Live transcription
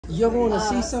You want to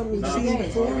see something you've seen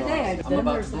before? I'm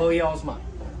about to blow y'all's mind.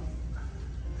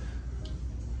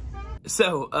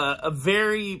 So, a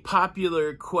very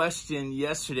popular question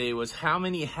yesterday was how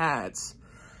many hats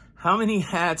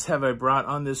have I brought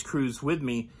on this cruise with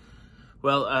me?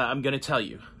 Well, I'm going to tell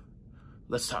you.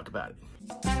 Let's talk about it.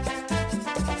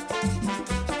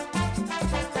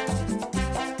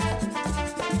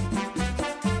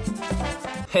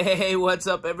 Hey, what's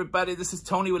up, everybody? This is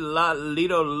Tony with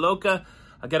Lido, Loca.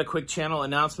 I got a quick channel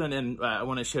announcement, and I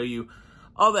want to show you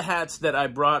all the hats that I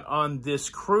brought on this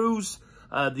cruise.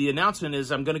 The announcement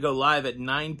is I'm going to go live at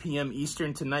 9 p.m.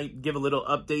 Eastern tonight, give a little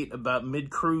update about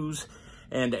mid-cruise,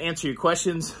 and answer your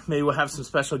questions. Maybe we'll have some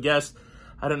special guests.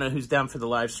 I don't know who's down for the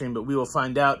live stream, but we will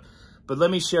find out. But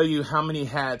let me show you how many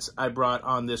hats I brought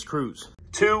on this cruise.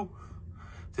 2.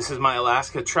 This is my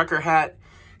Alaska trucker hat.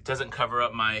 It doesn't cover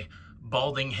up my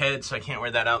balding head, so I can't wear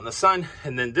that out in the sun.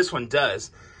 And then this one does.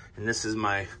 And this is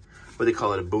my, what do they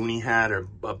call it, a boonie hat or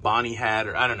a Bonnie hat,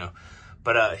 or I don't know.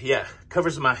 But yeah,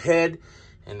 covers my head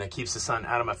and keeps the sun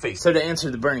out of my face. So to answer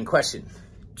the burning question,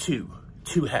 two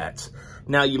hats.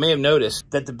 Now you may have noticed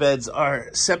that the beds are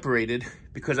separated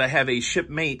because I have a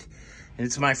shipmate, and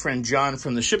it's my friend John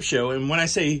from the ship show. And when I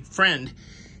say friend,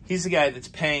 he's the guy that's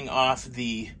paying off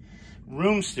the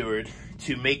room steward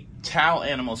to make towel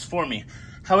animals for me.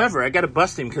 However, I got to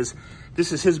bust him because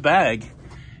this is his bag,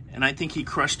 and I think he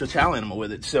crushed a towel animal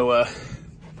with it. So,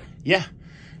 yeah,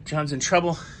 John's in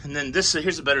trouble. And then this,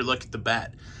 here's a better look at the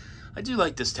bat. I do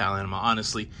like this towel animal,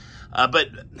 honestly. But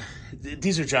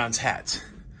these are John's hats.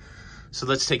 So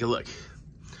let's take a look.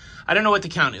 I don't know what the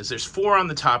count is. There's 4 on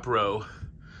the top row.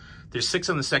 There's 6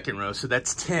 on the second row, so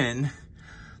that's 10.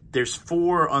 There's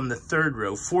 4 on the third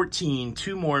row, 14.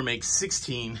 2 more makes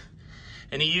 16.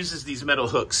 And he uses these metal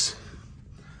hooks.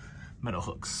 Metal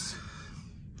hooks.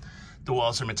 The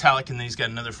walls are metallic, and then he's got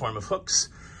another form of hooks.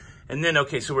 And then,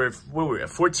 okay, so where were we at?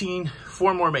 14.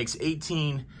 4 more makes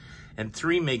 18. And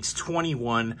 3 makes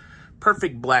 21.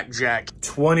 Perfect blackjack.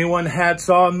 21 hats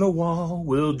on the wall.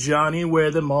 Will Johnny wear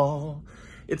them all?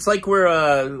 It's like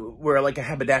we're like a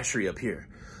haberdashery up here.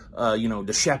 You know,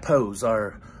 the chapeaus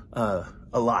are a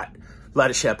lot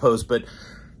of chapeaus. But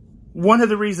one of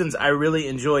the reasons I really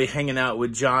enjoy hanging out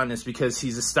with John is because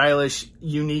he's a stylish,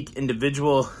 unique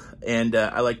individual. And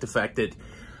I like the fact that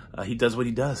he does what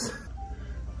he does.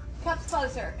 Cups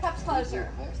closer. Cups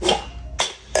closer.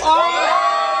 Oh!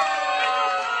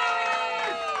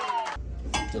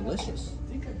 Delicious.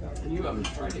 You haven't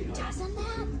tried it. Doesn't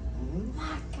that?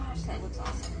 My gosh, that looks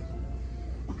awesome.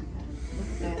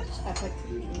 It looks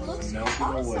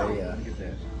awesome. Look at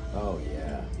that. Oh,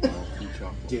 yeah.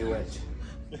 Do it.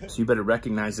 So you better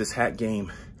recognize this hat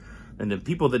game. And the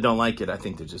people that don't like it, I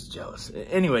think they're just jealous.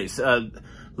 Anyways,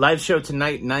 live show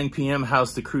tonight, 9 p.m.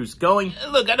 How's the cruise going?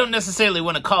 Look, I don't necessarily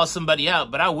want to call somebody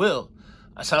out, but I will.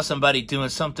 I saw somebody doing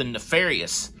something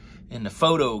nefarious in the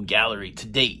photo gallery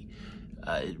today.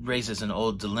 It raises an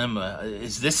old dilemma.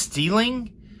 Is this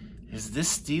stealing? Is this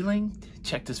stealing?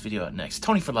 Check this video out next.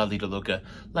 Tony for Lido Loca.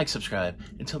 Like, subscribe.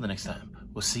 Until the next time,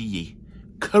 we'll see ye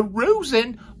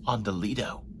cruising on the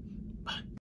Lido.